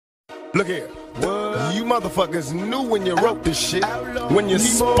Look here. You motherfuckers knew when you wrote this shit, when you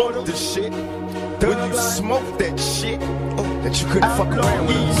spoke this shit, when you smoked that shit, that you couldn't fuck around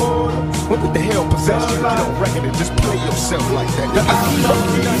with these. What the hell possessed you to get on record and just play yourself like that?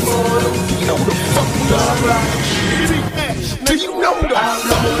 You know the fuck we are. Do you know the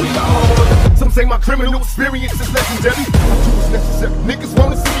fuck we are? Some say my criminal experience is legendary. I do what's necessary. Niggas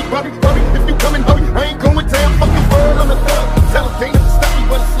wanna see me hurry. If you come and hurry, I ain't going down. Fuck the world on the thug. Tell them they never stop me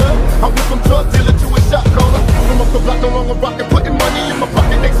but a slug. I went from drug dealer to a shot caller. From up the block, no longer rockin', putting money in my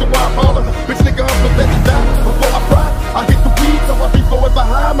pocket, nationwide baller. Bitch nigga, I'm the best die. Before I fry, I hit the weed, so I be flowing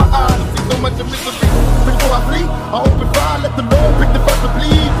behind my eyes. I see so much of misery. Before I flee, I open fire, let the Lord pick the first to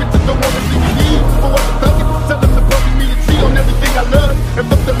bleed. Bitches don't wanna see me leave. For what the thuggin', tell them to bury me and cheat on everything I love. And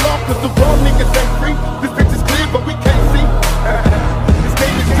fuck the law, cause the wrong niggas ain't free. This bitch is clear, but we can't see. This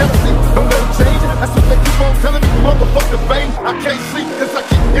game is jealousy, don't let them change it. That's what they keep on telling me, motherfucker fame. I can't sleep, cause I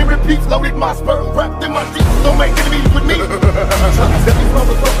keep hearing beats loaded my sperm wrapped in my sheets. Don't make enemies with me. Tell these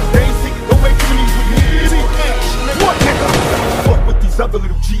motherfuckers they ain't see. Don't make enemies with me. What nigga? Fuck with these other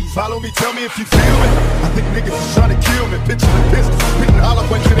little G's. Follow me, tell me if you feel me. I think niggas is trying to kill me. Picture the pistols, spitting hollow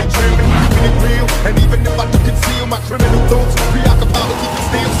when they drill me. Keeping it real, and even if I do conceal my criminal thoughts, preoccupied with keeping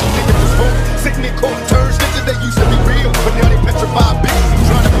still. Some niggas just won't. Sitting in court, turns snitches they used to be real, but now they petrified bitches who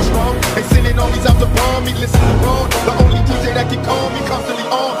trying to be strong. They sending all these out to bomb me, listen to wrong. The only DJ that can calm me, constantly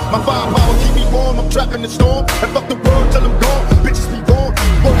on. My firepower keep me warm, I'm trapped in the storm. And fuck the world till I'm gone, bitches be born.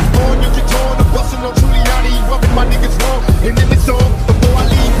 Word is born, you get torn. I'm busting on Giuliani, rubbing my niggas wrong. And then it's on, before I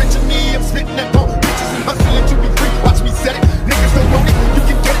leave, picture me, I'm spitting that bomb. Bitches and hustling to be free, watch me set it. Niggas don't want it, you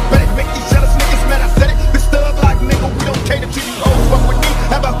can get it, bet it. Make these jealous niggas mad, I said it. This thug like nigga, we don't cater to you hoes. Fuck with me,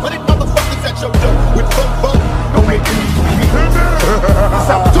 have 100 motherfuckers at your door. With fofo, don't make any with me. That's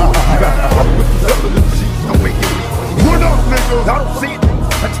how I do it. You gotta fuck with these other little G's, don't make any with me. What up, nigga? I don't see it.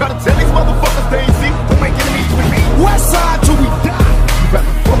 I try to tell these motherfuckers they ain't see. Don't make enemies with me. West side till we die. You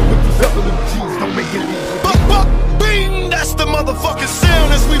gotta fuck with these other little G's, don't make enemies with me. Buck, bing, that's the motherfucking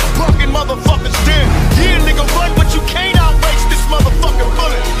sound as we bucking motherfuckers down. Yeah, nigga, run, but you can't outrace this motherfucking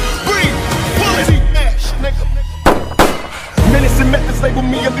bullet. Breathe, bullet, ash, nigga. Menace and methods label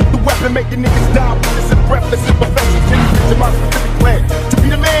me a lethal weapon, making niggas die. Witness and breathless imperfections. Can you picture my specific plan? To be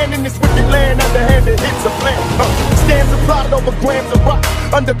the man in this wicked land, underhanded hits a plan. Stands and plotted over grams of rock.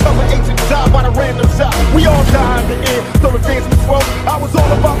 Undercover agents die by the random shot. We all die in the end, so the fans was wrong. I was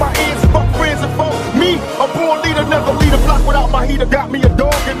all about my ends, fuck friends and foes. Me, a born leader, never lead a block without my heater. Got me a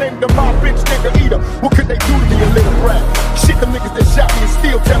dog and named him my bitch nigga eater. What could they do to me, a little brat? Shit, them niggas that shot me and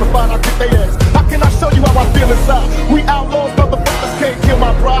still terrified I get they ass. How can I show you how I feel inside? We outlaws, motherfuckers can't kill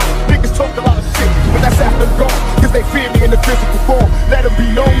my pride. Niggas talk a lot of shit, but that's after gone. Cause they fear me in the physical form. Let them be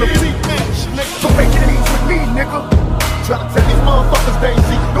known to me. Don't make enemies with me, nigga. Try to tell these motherfuckers they ain't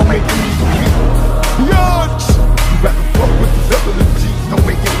see. Don't make enemies with me. Yuch! You rather fuck with these other little G's. Don't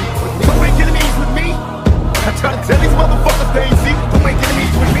make enemies with me. Don't make enemies with me. I try to tell these motherfuckers they ain't see. Don't make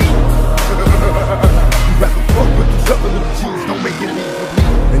enemies with me. You rather fuck with these other little G's. Don't make enemies with me.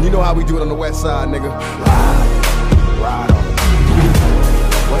 And you know how we do it on the west side, nigga. Ride.